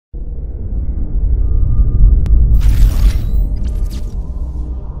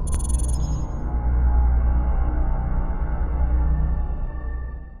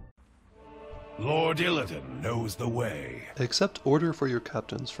Illidan knows the way. Accept order for your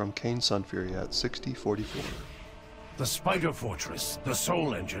captains from KAYN SUNFURY at 6044. The Spider Fortress, the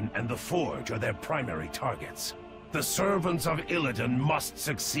Soul Engine, and the Forge are their primary targets. The servants of Illidan must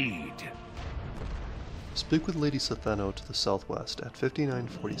succeed. Speak with Lady Satheno to the southwest at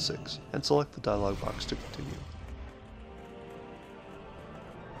 5946 and select the dialog box to continue.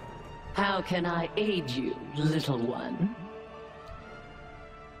 How can I aid you, little one?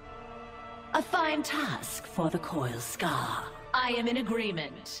 A fine task for the Coil Scar. I am in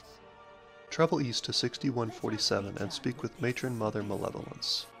agreement. Travel east to 6147 and speak with Matron Mother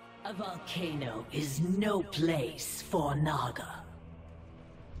Malevolence. A volcano is no place for Naga.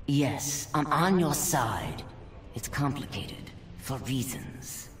 Yes, I'm on your side. It's complicated, for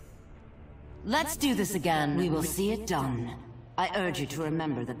reasons. Let's do this again. We will see it done. I urge you to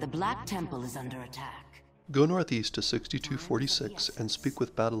remember that the Black Temple is under attack. Go northeast to 6246 and speak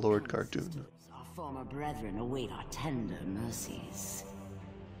with Battlelord GAARDOUN. Our former brethren await our tender mercies.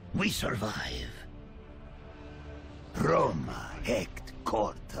 We survive. Roma, Hect,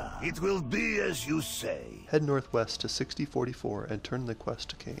 Corta. It will be as you say. Head northwest to 6044 and turn the quest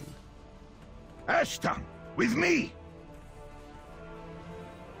to KAYN. Ashton, with me!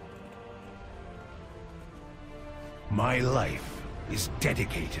 My life is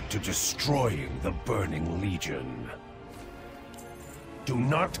dedicated to destroying the Burning Legion. Do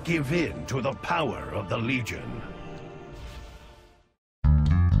not give in to the power of the Legion.